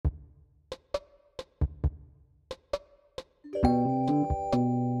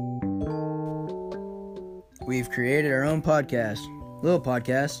We've created our own podcast, Little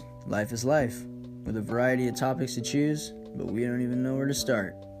Podcast, Life is Life, with a variety of topics to choose, but we don't even know where to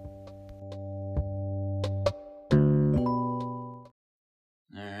start.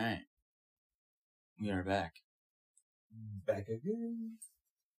 Alright. We are back. Back again.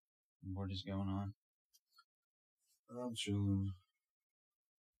 What is going on? I'm chilling.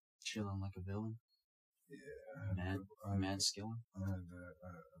 Chilling like a villain? Yeah. Mad skilling? I had a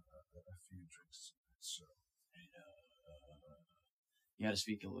few drinks tonight, so. You gotta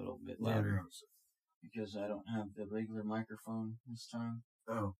speak a little bit Yeah, louder. no, Because I don't have the regular microphone this time.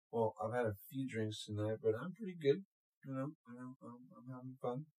 Oh, well, I've had a few drinks tonight, but I'm pretty good. I'm having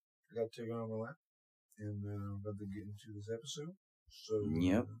fun. I got Tigger on my lap, and I'm about to get into this episode. So.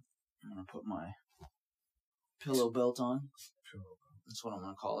 Yep. I'm gonna put my pillow belt on. Pillow. That's what I'm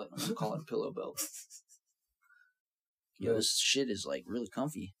gonna call it. I'm gonna call it a pillow belt. Yeah, this shit is like really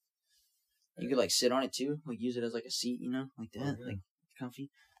comfy. You could like sit on it too, like use it as like a seat, you know, like that, like comfy.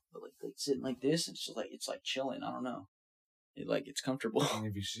 But like sitting like this, it's just like it's like chilling. I don't know. It's comfortable. And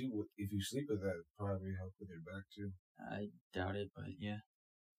if you sleep with that, it'd probably help with your back too. I doubt it, but yeah.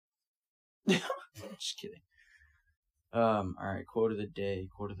 Just kidding. All right. Quote of the day.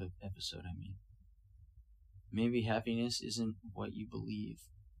 Quote of the episode. I mean, maybe happiness isn't what you believe,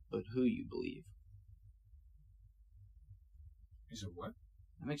 but who you believe. You said what?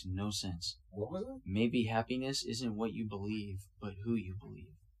 That makes no sense. What was it? Maybe happiness isn't what you believe, but who you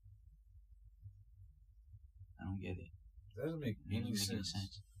believe. I don't get it. That doesn't make any sense.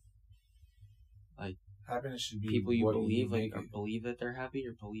 Like, happiness should be people you believe, like, or believe that they're happy,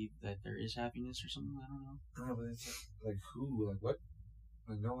 or believe that there is happiness or something. I don't know. No, but it's like who? Like what?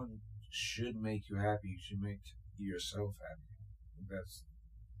 Like no one should make you happy. You should make yourself happy. That's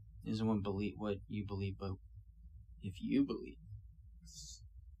isn't one believe what you believe, but if you believe.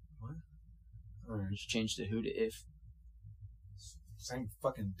 What? Alright. Just change the who to if. Same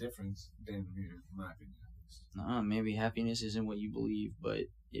fucking difference, damn near, in my opinion. Maybe happiness isn't what you believe, but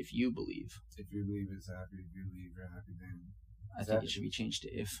if you believe. If you believe it's happy, if you believe you're happy, then I think it should be changed to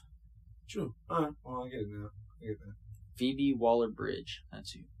if. True. Alright, well I get it now. I get that. Phoebe Waller-Bridge.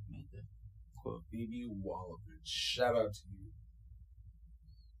 That's who made the quote. Phoebe Waller-Bridge. Shout out to you.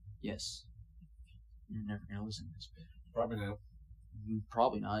 Yes. You're never gonna listen to this bit. Probably not.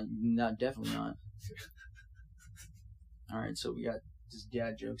 Probably not. Not definitely not. Alright, so we got just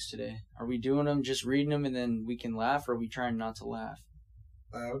dad jokes today. Are we doing them, just reading them, and then we can laugh, or are we trying not to laugh?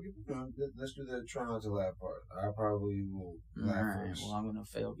 Let's do the try not to laugh part. I probably will laugh first. Well, I'm gonna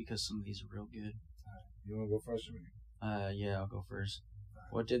fail because some of these are real good. You wanna go first or me? Yeah, I'll go first.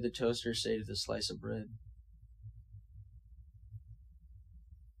 What did the toaster say to the slice of bread?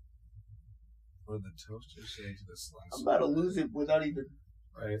 What did the toaster say to the slice? I'm about to lose it without even.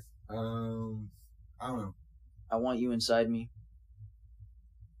 Right. I don't know. I want you inside me.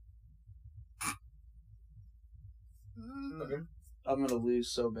 Okay. I'm gonna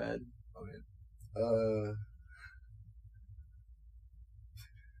lose so bad. Okay.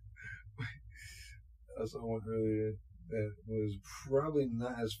 I saw one earlier that was probably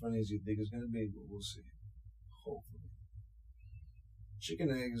not as funny as you think it's gonna be, but we'll see. Hopefully.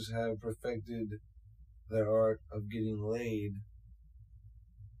 Chicken eggs have perfected their art of getting laid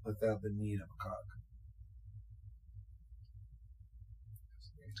without the need of a cock.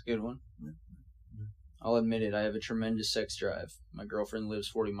 It's a good one. I'll admit it, I have a tremendous sex drive. My girlfriend lives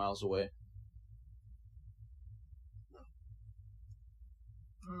 40 miles away.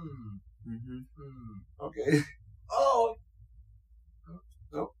 Okay. Oh!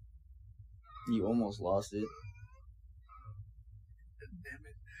 Nope. You almost lost it. Damn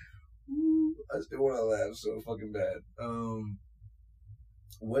it. Ooh, I still want to laugh so fucking bad.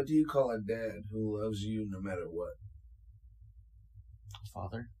 What do you call a dad who loves you no matter what?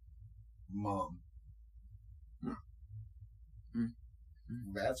 Father? Mom.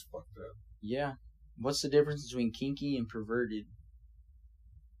 That's fucked up. Yeah. What's the difference between kinky and perverted?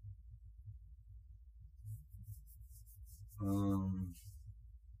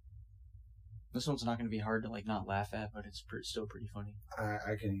 This one's not going to be hard to not laugh at, but it's still pretty funny.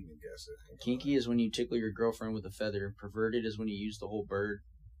 I can't even guess it. Kinky is when you tickle your girlfriend with a feather. Perverted is when you use the whole bird.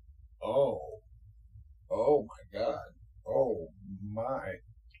 Oh my god. Oh my.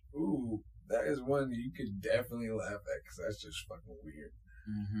 Ooh, that is one you could definitely laugh at because that's just fucking weird.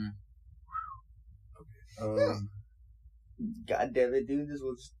 Okay. God damn it, dude. This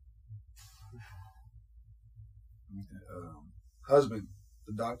was. Husband,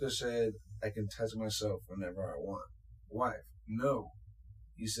 the doctor said I can touch myself whenever I want. Wife, no.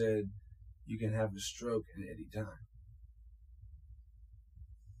 He said you can have a stroke at any time.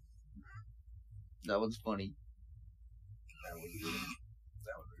 That one's funny. That was good.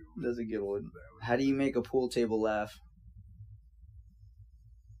 That was a good one. That's a good one. That was How do you make a pool table laugh?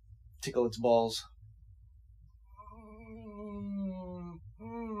 Tickle its balls.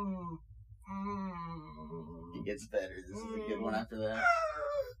 It gets better. This is a good one after that.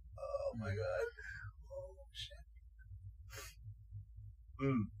 Oh my god. Oh shit.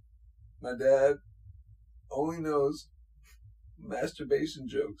 My dad only knows masturbation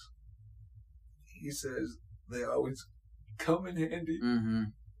jokes. He says they always come in handy. Mm-hmm.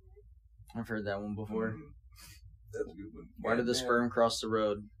 I've heard that one before. That's a good one. Why did the sperm cross the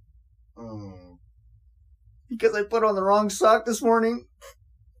road? Oh. Because I put on the wrong sock this morning.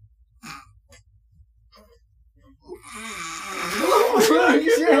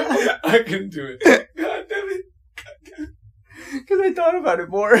 I couldn't do it. God damn it. Because I thought about it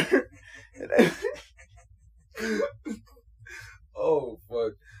more. Oh,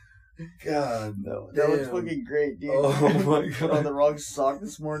 fuck. God. No, that was damn. fucking great, dude. Oh, my God. Put on the wrong sock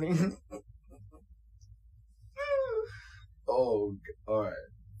this morning. Oh, alright.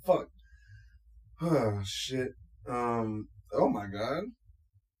 Fuck. Oh, shit. Oh my god.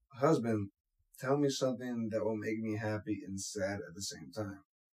 Husband, tell me something that will make me happy and sad at the same time.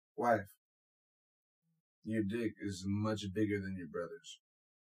 Wife, your dick is much bigger than your brother's.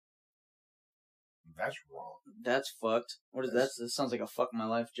 That's wrong. That's fucked. What is that? That sounds like a fuck my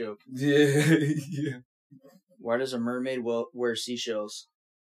life joke. Yeah, yeah. Why does a mermaid wear seashells?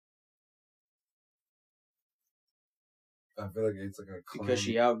 I feel like it's like a claim. Because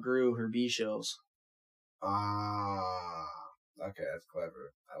she outgrew her bee shells. Ah, okay, that's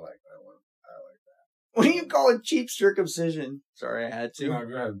clever. I like that one. I like that. What do you call a cheap circumcision? Sorry, I had to. No,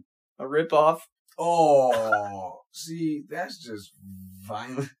 go ahead. A rip-off? Oh, see, that's just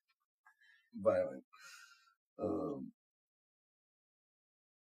violent. Violent.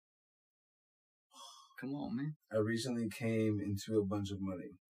 Come on, man. I recently came into a bunch of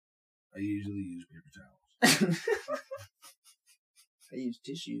money. I usually use paper towels. I use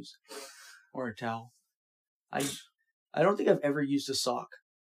tissues. Or a towel. I don't think I've ever used a sock.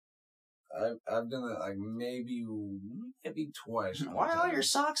 I've done it like maybe twice. Why are your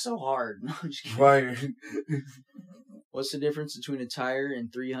socks so hard? No, I'm just kidding. Why? What's the difference between a tire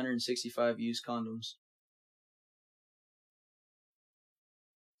and 365 used condoms?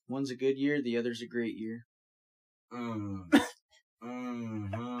 One's a good year, the other's a great year. Okay.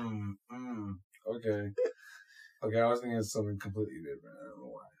 Okay, I was thinking of something completely different. I don't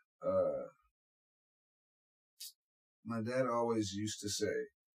know why. My dad always used to say,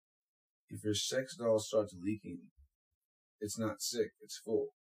 if your sex doll starts leaking, it's not sick, it's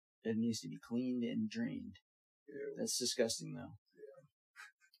full. It needs to be cleaned and drained. Yeah. That's disgusting, though.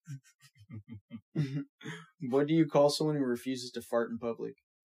 Yeah. What do you call someone who refuses to fart in public?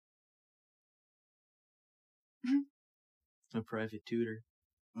 A private tutor.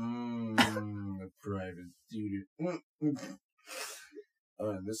 A private tutor.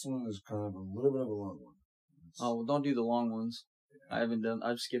 Alright, this one is kind of a little bit of a long one. Oh, well, don't do the long ones. Yeah.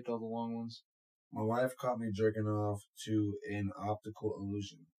 I've skipped all the long ones. My wife caught me jerking off to an optical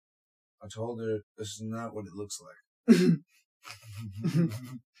illusion. I told her this is not what it looks like.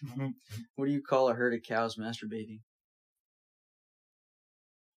 What do you call a herd of cows masturbating?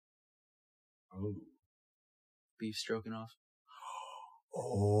 Oh. Beef stroking off.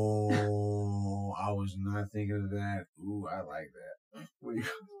 Oh, I was not thinking of that. Ooh, I like that. What do you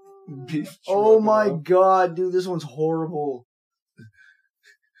beef oh my off? god, dude, this one's horrible.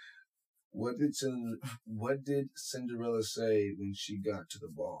 What did Cinderella say when she got to the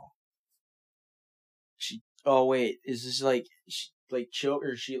ball? Oh wait, is this like chill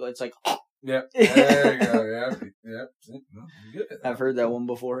or she? It's like. Yep. There you go. Yep. No, good. I've heard that one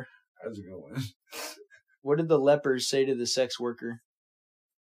before. That's a good one. What did the lepers say to the sex worker?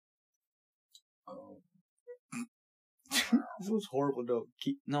 Oh. This was horrible, though.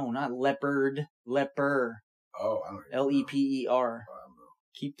 No, not leopard. Leper. Oh, I don't know. Leper. I don't know.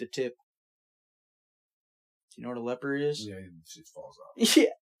 Keep the tip. Do you know what a leper is? Yeah, it just falls off.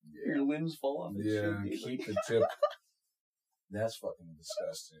 Yeah. Your limbs fall off. Yeah, keep the tip. That's fucking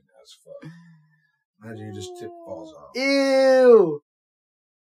disgusting as fuck. Imagine your just tip falls off. Ew!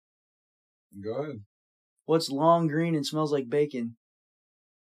 Go ahead. What's long, green, and smells like bacon?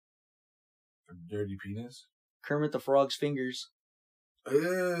 A dirty penis? Kermit the Frog's fingers.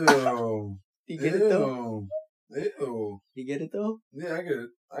 Ew. You get it, though? Ew. You get it, though? Yeah, I get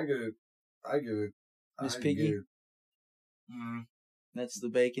it. Miss Piggy? That's the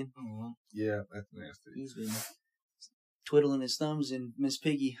bacon. Yeah, that's nasty. He's been twiddling his thumbs in Miss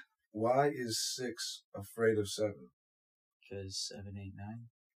Piggy. Why is 6 afraid of 7? Because 7, 8, 9.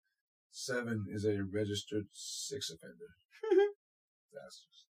 7 is a registered 6 offender. That's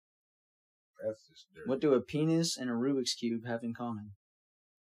just dirty. What do a penis and a Rubik's Cube have in common?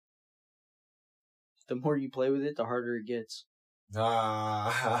 The more you play with it, the harder it gets.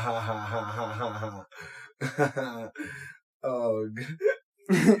 Oh,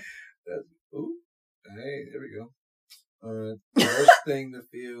 ooh, hey, there we go. The worst thing to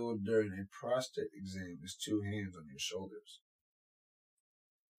feel during a prostate exam is 2 hands on your shoulders.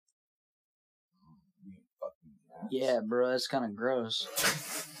 Yeah, bro, that's kind of gross.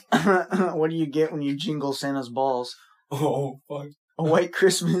 What do you get when you jingle Santa's balls? Oh, fuck. A white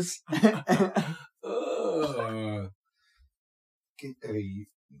Christmas.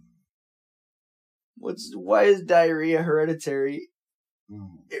 Why is diarrhea hereditary?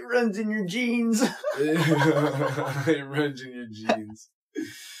 It runs in your genes. It runs in your genes.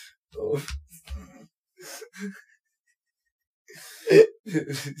 Oh.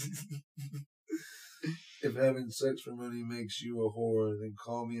 If having sex for money makes you a whore, then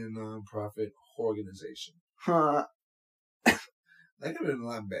call me a non-profit organization. Huh. That could have been a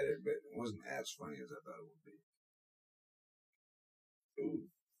lot better, but it wasn't as funny as I thought it would be. Ooh.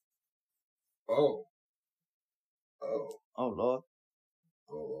 Oh. Oh, Lord.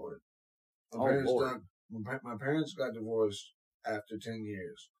 Oh, Lord. Lord. My parents got divorced after 10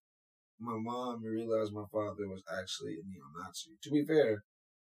 years. My mom realized my father was actually a neo-Nazi. To be fair,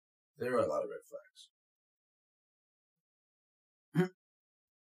 there are a lot of red flags.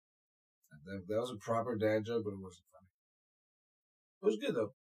 That was a proper dad joke, but it wasn't funny. It was good,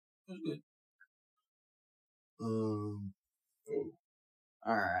 though. It was good.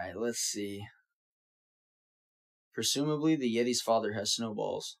 Alright, let's see. Presumably, the Yeti's father has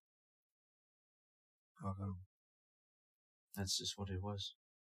snowballs. How come? That's just what it was.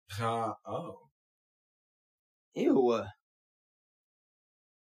 Oh. Ew.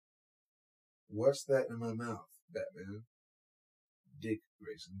 What's that in my mouth, Batman? Dick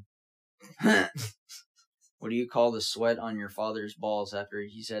Grayson. What do you call the sweat on your father's balls after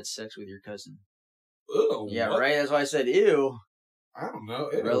he's had sex with your cousin? Ew, yeah, what? right? That's why I said ew. I don't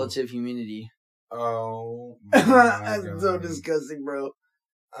know. Ew. Relative humidity. Oh. That's so disgusting, bro.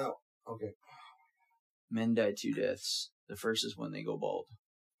 Oh, okay. Men die 2 deaths. The first is when they go bald.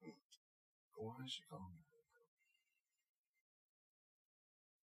 Why is she calling me?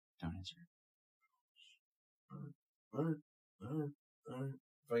 Don't answer. Alright.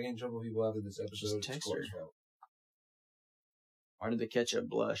 If I get in trouble with people after this episode, Just text it's Court's her. fault. Why did the ketchup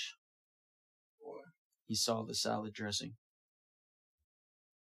blush? What? He saw the salad dressing.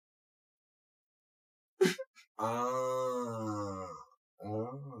 I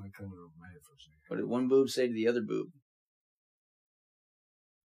come over my head for a second. What did one boob say to the other boob?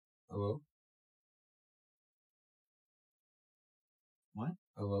 Hello? What?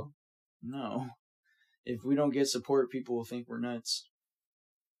 Hello? No. If we don't get support, people will think we're nuts.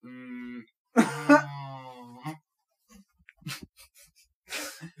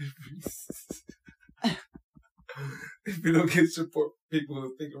 If we don't get support, people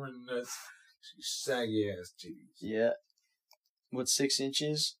will think we're nuts. Saggy ass titties. Yeah. What's 6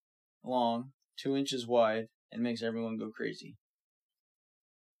 inches long, 2 inches wide, and makes everyone go crazy?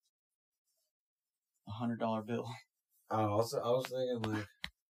 $100 bill. Oh, I was thinking like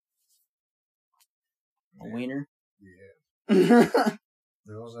A wiener? Yeah. I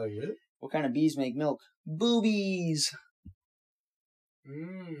was like, really? What kind of bees make milk? Boobies!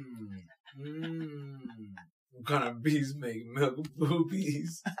 What kind of bees make milk?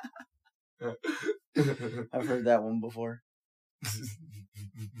 Boobies. I've heard that one before.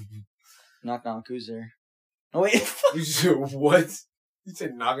 Knock knock, who's there? Oh wait. You said what? You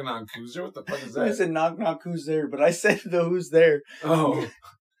said knocking on Coozer? What the fuck is that? I said knock knock, who's there? But I said the who's there. Oh.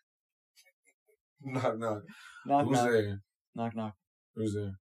 Knock knock. Knock Who's knock. there? Knock knock. Who's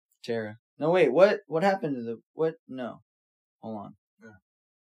there? Tara. No wait, what happened to the what? No. Hold on. Yeah.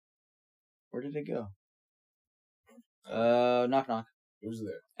 Where did it go? Knock knock. Who's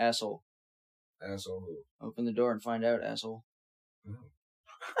there? Asshole. Asshole who? Open the door and find out, asshole. No.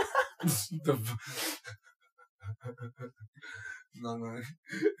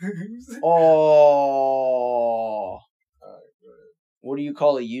 Oh. Alright, go ahead. What do you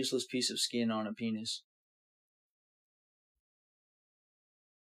call a useless piece of skin on a penis?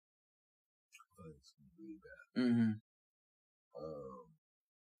 It's really bad. Mm-hmm.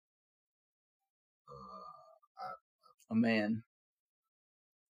 A man.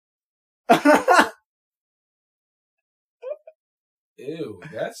 Ew,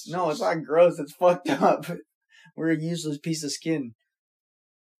 that's No, it's not gross. It's fucked up. We're a useless piece of skin.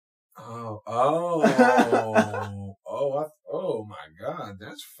 Oh my god,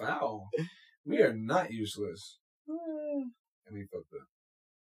 that's foul. We are not useless. And we fucked up.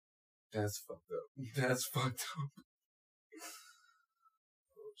 That's fucked up. That's fucked up.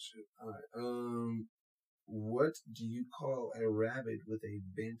 Oh shit. Alright. What do you call a rabbit with a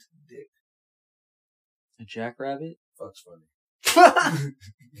bent dick? A jackrabbit? Fuck's funny.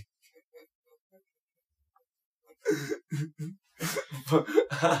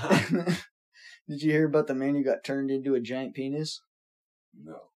 Did you hear about the man who got turned into a giant penis?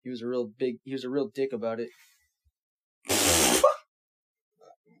 No. He was a real dick about it.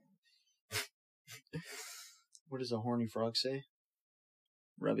 What does a horny frog say?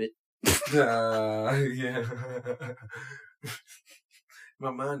 Rub it. Yeah.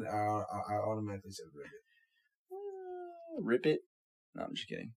 My mind, I automatically said rip it. Rip it? No, I'm just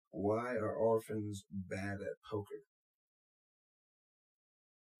kidding. Why are orphans bad at poker?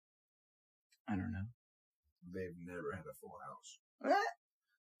 I don't know. They've never had a full house.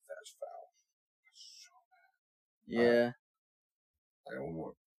 That's foul. That's so bad. Yeah. I got one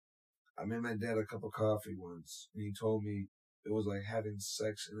more. I made my dad a cup of coffee once, and he told me it was like having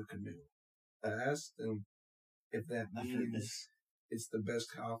sex in a canoe. I asked him if that means it's the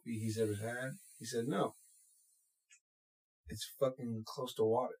best coffee he's ever had. He said no. It's fucking close to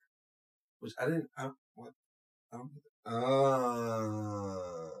water. Which I didn't. I get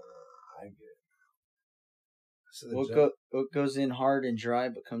it. So what goes in hard and dry,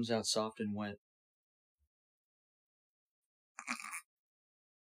 but comes out soft and wet?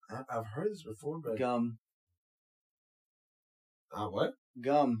 I've heard this before, but Gum. What?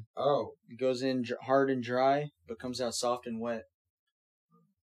 Gum. Oh, It goes in hard and dry, but comes out soft and wet.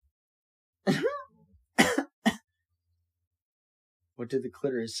 What did the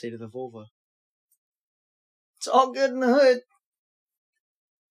clitoris say to the vulva? It's all good in the hood.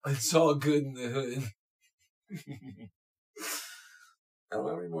 it's all good in the hood. I don't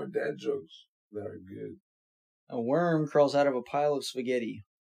have any more dad jokes that are good. A worm crawls out of a pile of spaghetti.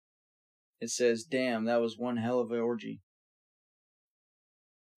 It says, "Damn, that was one hell of an orgy."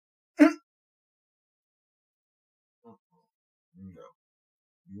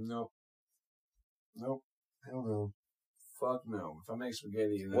 No. Nope. Hell no. Fuck no. If I make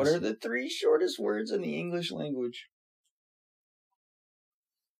spaghetti... What are the 3 shortest words in the English language?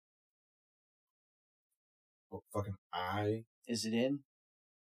 Oh, fucking I. Is it in?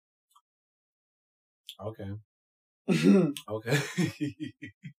 Okay. Okay.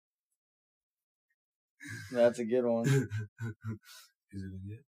 That's a good one. Is it in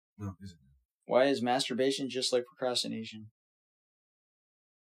yet? No, is it in? Why is masturbation just like procrastination?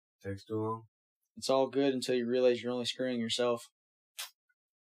 Takes too long? It's all good until you realize you're only screwing yourself.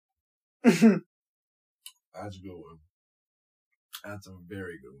 That's a good one. That's a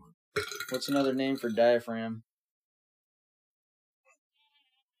very good one. What's another name for diaphragm?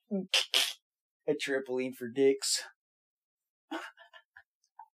 A trampoline for dicks.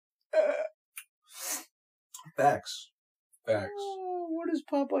 Facts. Oh, what does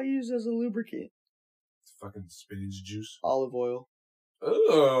Popeye use as a lubricant? It's fucking spinach juice. Olive oil.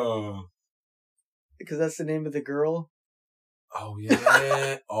 Ugh. Because that's the name of the girl. Oh,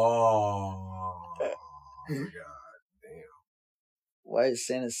 yeah. Oh. God damn. Why is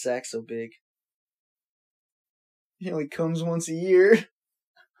Santa's sack so big? He only comes once a year.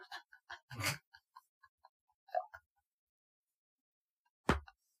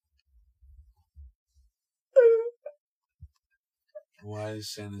 Why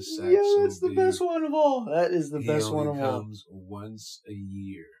is Santa's sack so Yo, that's the big? best one of all. That is the best one of all. He only comes once a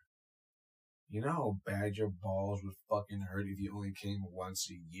year. You know how bad your balls would fucking hurt if you only came once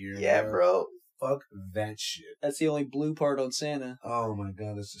a year? Yeah, bro. Fuck that shit. That's the only blue part on Santa. Oh my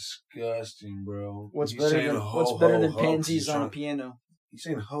god, that's disgusting, bro. What's better than pansies on a piano? He's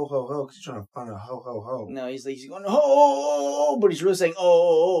saying ho ho ho because he's trying to find a ho ho ho. No, he's going ho, but he's really saying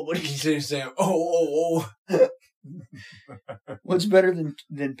oh, but he's saying oh. What's better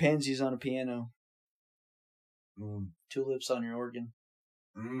than pansies on a piano? Mm. Tulips on your organ.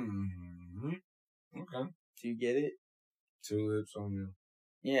 Mm-hmm. Okay. Do you get it? Tulips on you.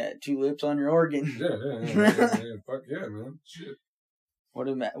 Yeah, 2 lips on your organ. Yeah. Fuck yeah, man. Shit. What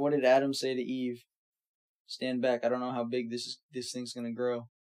did Adam say to Eve? Stand back. I don't know how big this thing's gonna grow.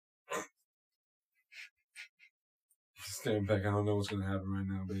 Stand back. I don't know what's gonna happen right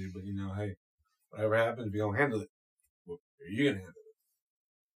now, baby. But you know, hey, whatever happens, we gonna handle it. Well, you're gonna handle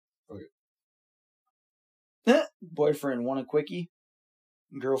it. Okay. Boyfriend, want a quickie?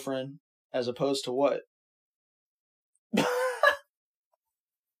 Girlfriend, as opposed to what?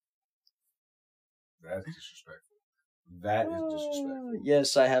 That's disrespectful. That is disrespectful.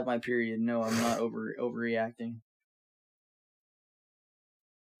 Yes, I have my period. No, I'm not overreacting.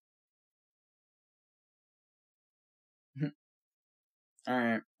 All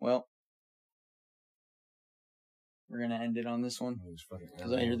right. Well, we're gonna end it on this one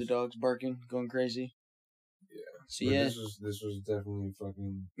because I hear the dogs barking, going crazy. Yeah. So But yeah, this was definitely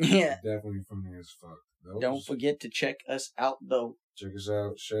fucking yeah. definitely funny as fuck. Don't forget to check us out though. Check us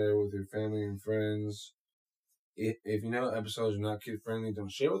out. Share it with your family and friends. If you know episodes are not kid friendly,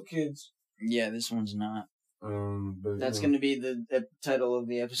 don't share with kids. Yeah, this one's not. But that's going to be the title of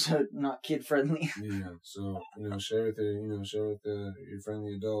the episode, not kid friendly. Yeah, so share with your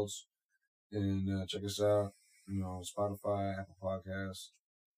friendly adults, and check us out. Spotify, Apple Podcasts,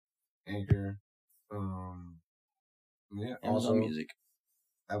 Anchor, yeah, Amazon also Music,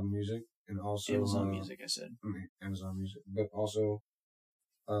 Apple Music, and also Amazon Music. I said Amazon Music, but also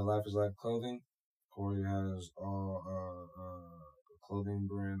Life is Like Clothing. Corey has all clothing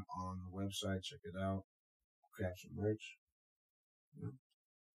brand on the website. Check it out. Grab some merch.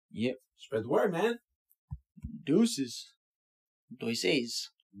 Yep. Spread the word, man. Deuces.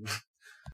 Deuces.